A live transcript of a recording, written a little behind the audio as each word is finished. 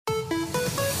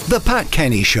The Pat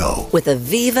Kenny Show with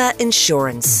Aviva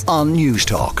Insurance on News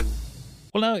Talk.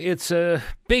 Well, now it's a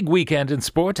big weekend in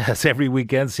sport, as every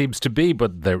weekend seems to be,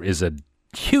 but there is a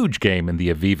huge game in the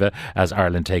Aviva as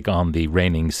Ireland take on the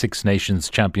reigning Six Nations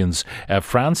champions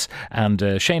France.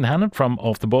 And Shane Hannon from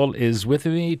Off the Ball is with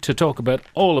me to talk about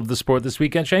all of the sport this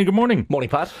weekend. Shane, good morning. Morning,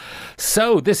 Pat.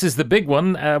 So this is the big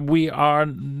one. We are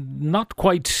not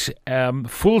quite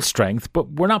full strength, but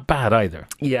we're not bad either.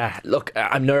 Yeah, look,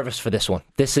 I'm nervous for this one.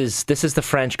 This is the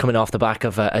French coming off the back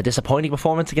of a disappointing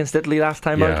performance against Italy last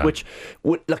time out, which,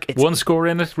 look, it's one score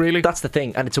in it, really. That's the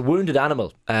thing, and it's a wounded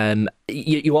animal.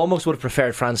 You almost would have preferred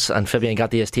France and Fabien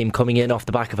Galtier's team coming in off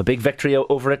the back of a big victory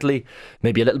over Italy.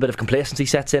 Maybe a little bit of complacency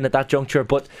sets in at that juncture,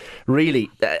 but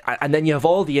really, and then you have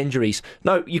all the injuries.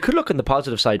 Now, you could look on the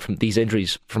positive side from these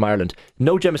injuries from Ireland.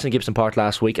 No Jamison Gibson-Park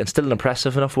last week, and still an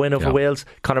impressive enough win over Wales.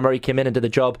 Conor Murray came in and did the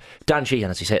job. Dan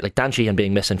Sheehan, as you say, Dan Sheehan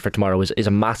being missing for tomorrow is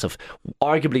a massive,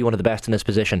 arguably one of the best in his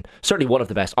position. Certainly one of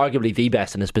the best, arguably the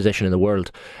best in his position in the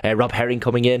world. Rob Herring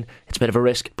coming in, it's a bit of a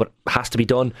risk, but has to be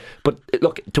done. But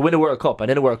look, to win a World Cup,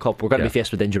 and in a World Cup, we're going to be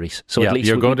faced with injuries. So at least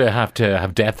you're going to have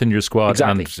depth in your squad,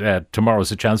 exactly. And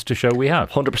tomorrow's a chance to show we have.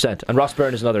 100%. And Ross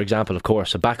Byrne is another example, of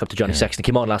course, a backup to Johnny Sexton.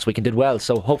 Came on last week and did well,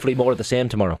 so hopefully more of the same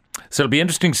tomorrow. So it'll be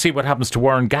interesting to see what happens to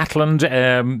Warren Gatland.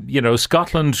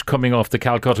 Scotland coming off the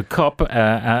Calcutta Cup.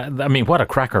 I mean, what a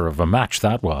cracker of a match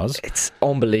that was. It's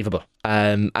unbelievable.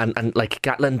 And like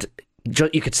Gatland,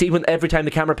 you could see when every time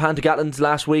the camera panned to Gatland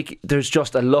last week, there's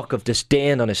just a look of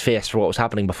disdain on his face for what was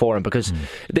happening before him, because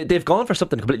they've gone for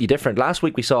something completely different. Last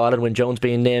week we saw Alan Wynne-Jones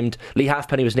being named. Lee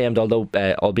Halfpenny was named, although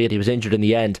albeit he was injured in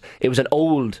the end. It was an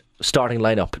old starting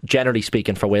lineup, generally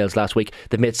speaking, for Wales last week.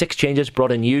 They've made 6 changes,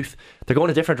 brought in youth. They're going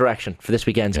a different direction for this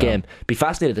weekend's game. Be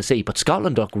fascinated to see. But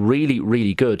Scotland look really,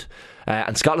 really good.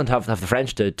 And Scotland have the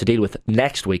French to deal with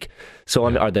next week,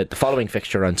 or the following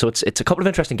fixture round. So it's a couple of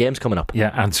interesting games coming up.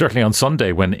 Yeah, and certainly on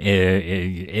Sunday when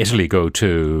Italy go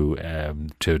to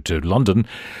London,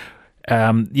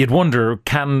 you'd wonder,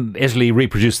 can Italy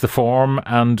reproduce the form,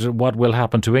 and what will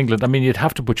happen to England? I mean, you'd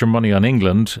have to put your money on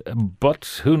England,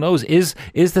 but who knows? Is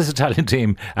this Italian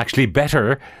team actually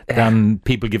better than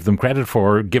people give them credit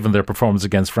for, given their performance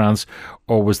against France,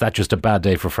 or was that just a bad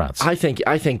day for France? I think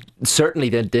certainly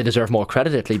they deserve more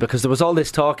credit, Italy, because there was all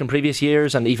this talk in previous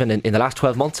years and even in the last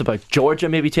 12 months about Georgia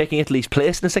maybe taking Italy's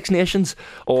place in the Six Nations,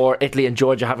 or Italy and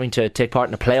Georgia having to take part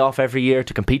in a playoff every year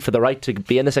to compete for the right to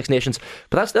be in the Six Nations.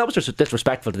 But that was just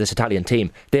disrespectful to this Italian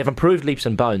team. They have improved leaps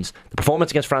and bounds. The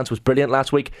performance against France was brilliant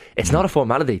last week. It's not a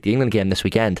formality, the England game this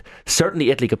weekend. Certainly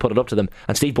Italy could put it up to them,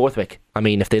 and Steve Borthwick, I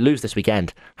mean, if they lose this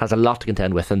weekend, has a lot to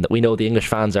contend with, and we know the English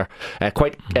fans are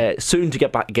quite soon to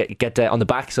get on the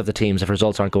backs of the teams if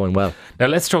results aren't going well. Now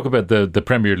let's talk about the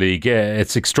Premier League.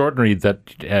 It's extraordinary that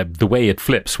the way it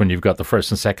flips when you've got the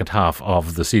first and second half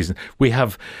of the season. We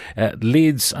have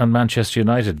Leeds and Manchester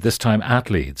United, this time at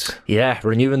Leeds. Yeah,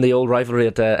 renewing the old rivalry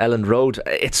at Elland Road.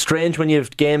 It's strange when you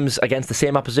have games against the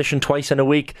same opposition twice in a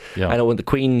week. I know when the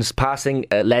Queen's passing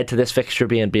led to this fixture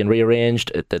being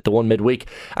rearranged, the one midweek,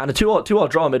 and a 2-2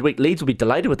 draw midweek. Leeds will be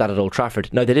delighted with that at Old Trafford.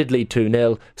 Now they did lead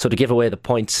 2-0, so to give away the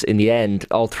points in the end,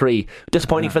 all 3,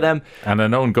 disappointing for them. And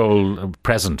an own goal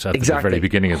present at the very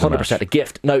beginning of the 100% match. a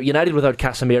gift. Now United without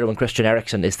Casemiro and Christian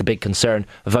Eriksen is the big concern.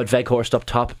 Without Weghorst up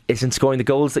top, isn't scoring the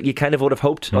goals that you kind of would have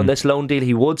hoped on this loan deal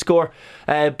he would score.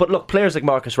 But look, players like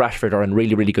Marcus Rashford are in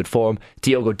really, really good form.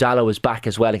 Diogo Dalot is back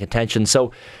as well in contention.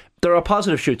 So there are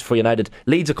positive shoots for United.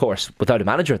 Leeds, of course, without a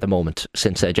manager at the moment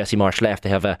since Jesse Marsh left. They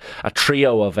have a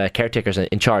trio of caretakers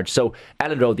in charge. So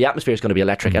Elland Road, the atmosphere is going to be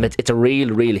electric, and it's a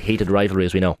real heated rivalry,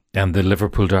 as we know. And the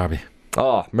Liverpool derby.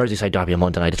 Oh, Merseyside derby on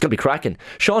Monday night. It's going to be cracking.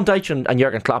 Sean Dyche and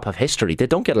Jurgen Klopp have history. They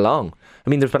don't get along. I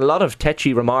mean, there's been a lot of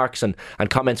tetchy remarks and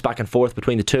comments back and forth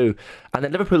between the two. And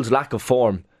then Liverpool's lack of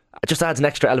form it just adds an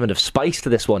extra element of spice to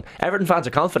this one. Everton fans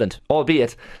are confident,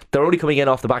 albeit they're only coming in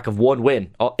off the back of one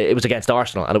win. It was against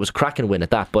Arsenal, and it was a cracking win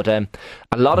at that. But a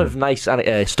lot of nice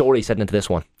stories heading into this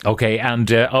one. Okay,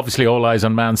 and obviously all eyes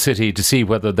on Man City to see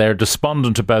whether they're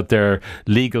despondent about their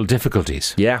legal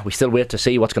difficulties. Yeah, we still wait to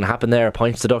see what's going to happen there.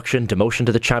 Points deduction, demotion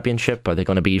to the Championship. Are they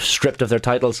going to be stripped of their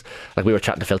titles? Like we were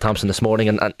chatting to Phil Thompson this morning,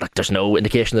 and like there's no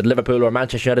indication that Liverpool or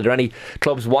Manchester United or any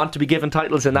clubs want to be given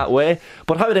titles in that way.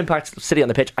 But how it impacts City on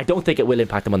the pitch, I don't think it will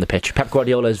impact them on the pitch. Pep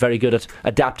Guardiola is very good at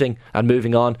adapting and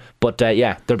moving on, but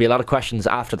there'll be a lot of questions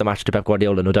after the match to Pep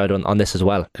Guardiola, no doubt, on this as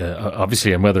well.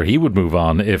 Obviously, and whether he would move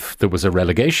on if there was a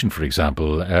relegation, for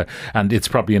example, and it's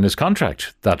probably in his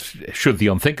contract that should the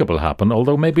unthinkable happen,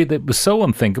 although maybe it was so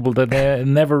unthinkable that they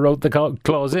never wrote the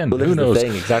clause in. Well, Who knows? The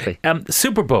thing, exactly.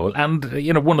 Super Bowl, and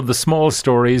one of the small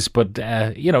stories, but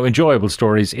enjoyable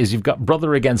stories, is you've got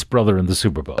brother against brother in the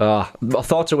Super Bowl. My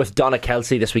thoughts are with Donna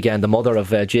Kelsey this weekend, the mother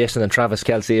of Jason and Travis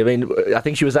Kelsey. I mean, I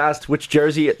think she was asked which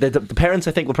jersey. The parents,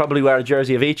 I think, will probably wear a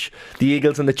jersey of each, the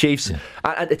Eagles and the Chiefs. Yeah.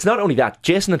 And it's not only that.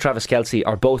 Jason and Travis Kelsey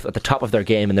are both at the top of their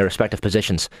game in their respective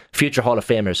positions. Future Hall of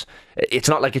Famers. It's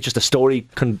not like it's just a story,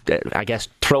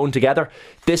 thrown together.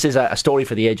 This is a story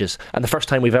for the ages, and the first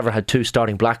time we've ever had two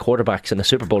starting black quarterbacks in the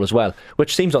Super Bowl as well,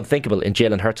 which seems unthinkable in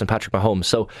Jalen Hurts and Patrick Mahomes.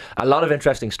 So a lot of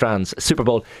interesting strands. Super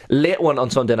Bowl, late one on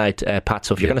Sunday night, Pat,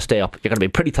 so if you're going to stay up, you're going to be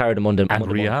pretty tired on Monday. And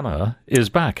Rihanna is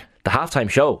back. The halftime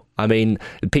show. I mean,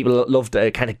 people loved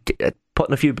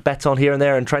putting a few bets on here and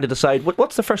there and trying to decide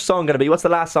what's the first song going to be, what's the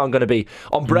last song going to be.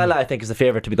 Umbrella, I think, is the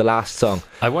favourite to be the last song.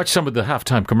 I watched some of the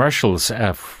halftime commercials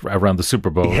around the Super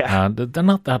Bowl, and they're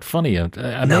not that funny.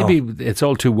 Maybe it's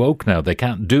all too woke now. They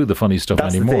can't do the funny stuff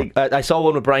anymore. I saw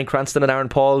one with Bryan Cranston and Aaron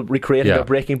Paul recreating their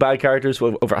Breaking Bad characters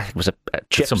over, was it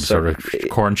chips? Some sort of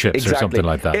corn chips or something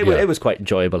like that. It was quite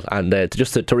enjoyable, and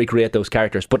to recreate those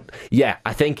characters. But yeah,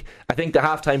 I think the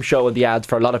halftime show and the ads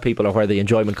for a lot of people are where the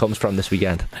enjoyment comes from this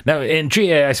weekend. Now in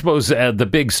GA, I suppose the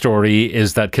big story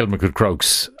is that Kilmacud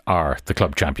Crokes are the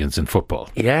club champions in football.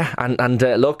 Yeah, and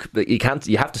look, you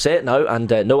have to say it now, and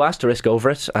no asterisk over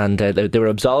it. And they were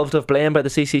absolved of blame by the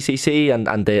CCCC,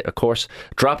 and they of course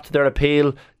dropped their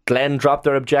appeal. Glen dropped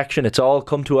their objection. It's all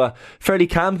come to a fairly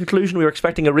calm conclusion. We were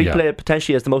expecting a replay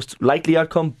potentially as the most likely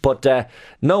outcome, but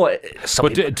no.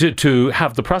 To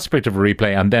have the prospect of a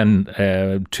replay and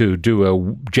then to do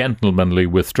a gentlemanly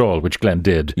withdrawal, which Glen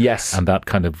did, yes, and that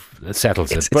kind of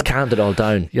settles it. It's calmed it all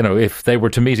down. If they were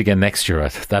to meet again next year,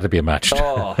 that'd be a match.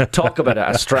 Oh, talk about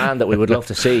a strand that we would love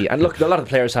to see. And look, a lot of the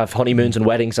players have honeymoons and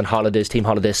weddings and holidays, team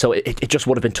holidays, so it just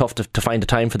would have been tough to find a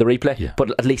time for the replay. Yeah. But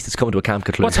at least it's come to a calm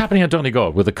conclusion. What's happening at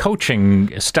Donegal with the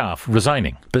coaching staff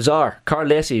resigning? Bizarre. Carl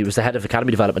Lacey was the head of academy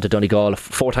development at Donegal, a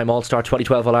 4-time All-Star,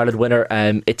 2012 All-Ireland winner.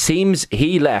 It seems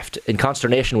he left in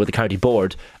consternation with the county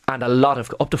board, and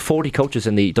up to 40 coaches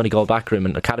in the Donegal backroom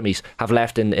and academies have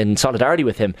left in solidarity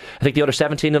with him. I think the under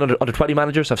 17 and under 20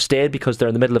 managers have stayed because they're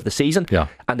in the middle of the season,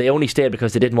 and they only stayed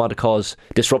because they didn't want to cause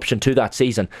disruption to that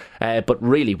season. But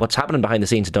really, what's happening behind the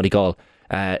scenes at Donegal,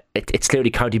 it's clearly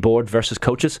county board versus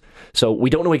coaches, so we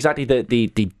don't know exactly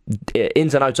the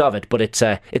ins and outs of it, but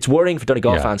it's worrying for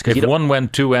Donegal fans. If one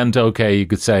went, two went, okay, you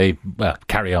could say, well,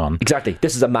 carry on. Exactly.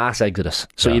 This is a mass exodus,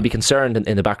 so you'd be concerned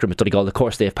in the backroom at Donegal. Of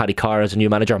course, they have Paddy Carr as a new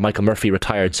manager, Michael Murphy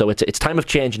retired, so it's time of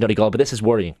change in Donegal, but this is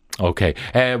worrying. Okay,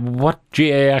 what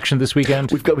GA action this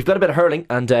weekend? We've got a bit of hurling,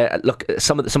 and look,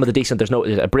 some of the decent. There's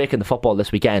a break in the football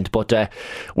this weekend, but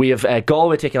we have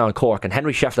Galway taking on Cork, and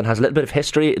Henry Shefflin has a little bit of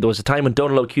history. There was a time when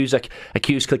Donald Cusack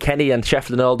accused Kilkenny and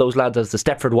Shefflin and all those lads as the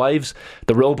Stepford Wives,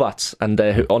 the robots, and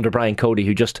under Brian Cody,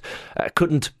 who just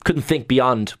couldn't think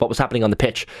beyond what was happening on the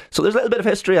pitch. So there's a little bit of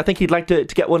history. I think he'd like to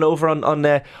get one over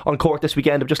on Cork this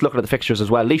weekend. I'm just looking at the fixtures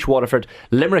as well. Laois Waterford,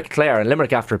 Limerick Clare, and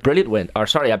Limerick after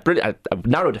a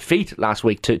narrow defeat last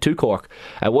week to Cork,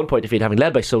 a 1 point defeat, having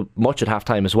led by so much at half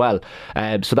time as well.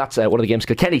 So that's one of the games.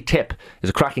 Kilkenny Tip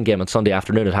is a cracking game on Sunday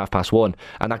afternoon at 1:30,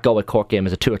 and that Galway Cork game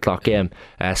is a 2:00 game.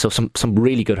 So some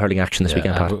really good hurling action this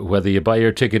weekend, Pat. Whether you buy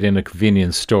your ticket in a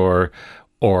convenience store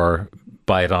or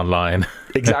buy it online.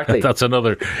 Exactly. That's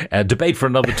another debate for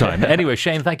another time. Anyway,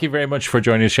 Shane, thank you very much for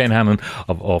joining us. Shane Hannon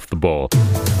of Off the Ball.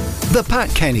 The Pat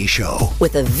Kenny Show.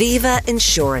 With Aviva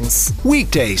Insurance.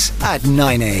 Weekdays at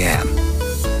 9 a.m.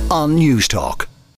 on News Talk.